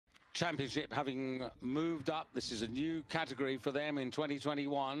Championship having moved up. This is a new category for them in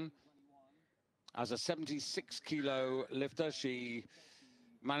 2021. As a 76-kilo lifter, she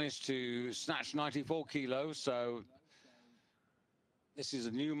managed to snatch 94 kilos, so this is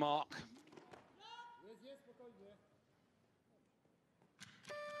a new mark.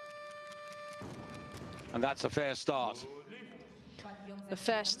 And that's a fair start. A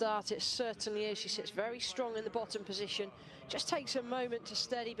fair start, it certainly is. She sits very strong in the bottom position. Just takes a moment to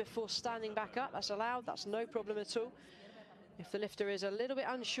steady before standing back up. That's allowed, that's no problem at all. If the lifter is a little bit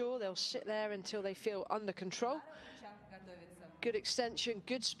unsure, they'll sit there until they feel under control. Good extension,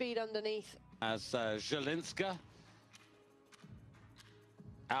 good speed underneath. As Zielińska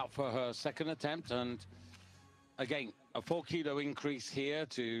out for her second attempt, and again, a 4-kilo increase here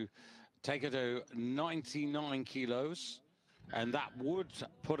to take her to 99 kilos. And that would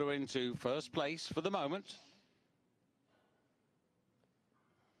put her into first place for the moment.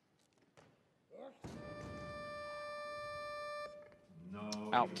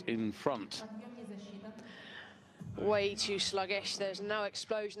 Out in front. Way too sluggish. There's no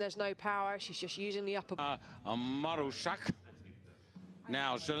explosion, there's no power. She's just using the upper. Maruszak.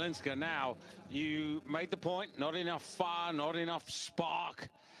 Now, Zielińska, now, you made the point. Not enough fire, not enough spark.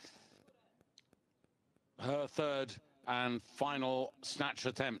 Her third and final snatch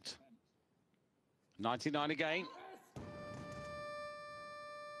attempt. 99 again.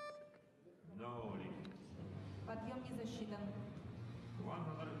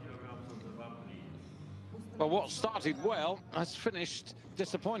 Well, what started well has finished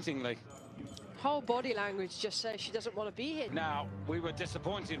disappointingly. Whole body language just says she doesn't want to be here. Now, we were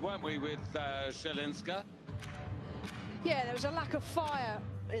disappointed, weren't we, with Zielińska? Yeah, there was a lack of fire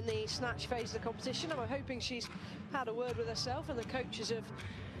in the snatch phase of the competition. I'm hoping she's had a word with herself and the coaches have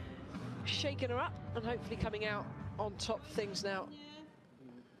shaken her up and hopefully coming out on top of things now.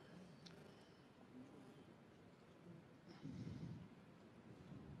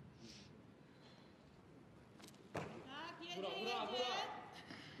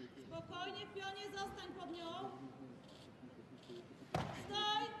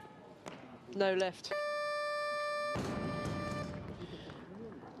 No lift.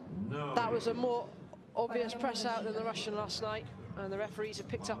 That was a more obvious press out than the Russian last night, and the referees have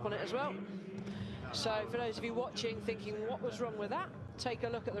picked up on it as well. So for those of you watching thinking what was wrong with that, take a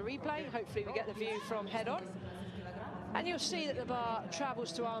look at the replay. Hopefully we get the view from head on, and you'll see that the bar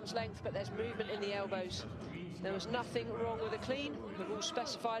travels to arm's length, but there's movement in the elbows. There was nothing wrong with the clean. We've all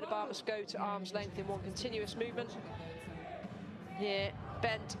specified the bar must go to arm's length in one continuous movement. Here,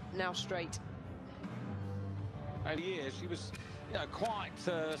 bent, now straight. And years she was, you know, quite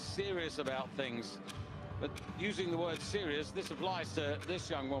serious about things, but using the word serious, this applies to this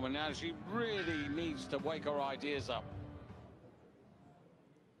young woman now. She really needs to wake her ideas up.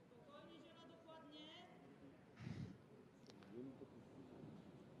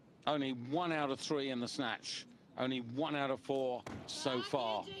 Only 1 out of 3 in the snatch, only 1 out of 4 so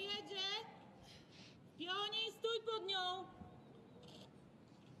far.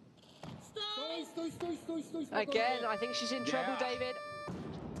 Again, I think she's in trouble, David.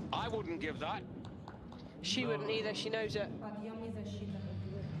 I wouldn't give that. She wouldn't either, she knows it.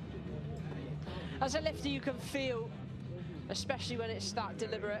 As a lifter, you can feel, especially when it's that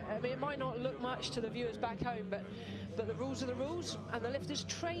deliberate. I mean, it might not look much to the viewers back home, but the rules are the rules, and the lifters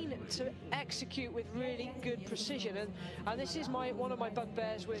train to execute with really good precision. And this is one of my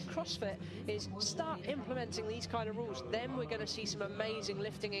bugbears with CrossFit, is start implementing these kind of rules. Then we're going to see some amazing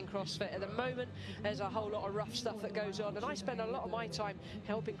lifting in CrossFit. At the moment, there's a whole lot of rough stuff that goes on, and I spend a lot of my time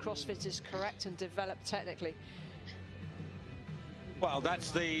helping CrossFitters correct and develop technically. Well, that's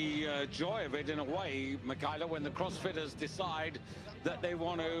the joy of it in a way, Michaela, when the CrossFitters decide that they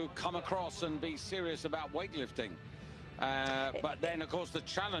want to come across and be serious about weightlifting. But then, of course, the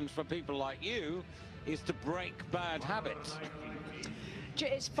challenge for people like you is to break bad habits.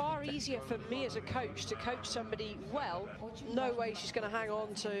 It's far easier for me as a coach to coach somebody well. No way she's going to hang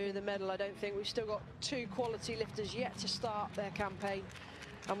on to the medal, I don't think. We've still got 2 quality lifters yet to start their campaign,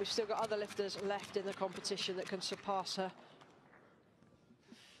 and we've still got other lifters left in the competition that can surpass her.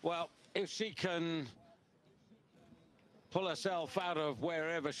 Well, if she can pull herself out of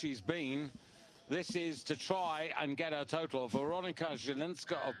wherever she's been, this is to try and get her total. Weronika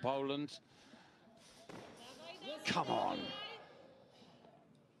Zielińska of Poland. Come on.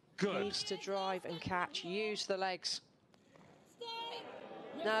 Good. Needs to drive and catch, use the legs.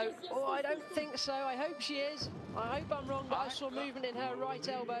 No, oh, I don't think so. I hope she is. I hope I'm wrong, but I saw movement in her right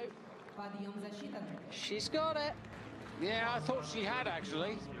elbow. She's got it. Yeah, I thought she had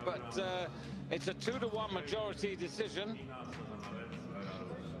actually, but it's a 2-to-1 majority decision.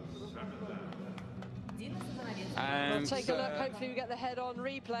 And we'll take a look. Hopefully we get the head-on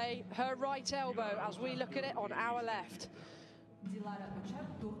replay. Her right elbow as we look at it on our left.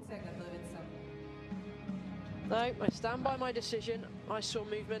 No, I stand by my decision. I saw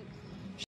movement.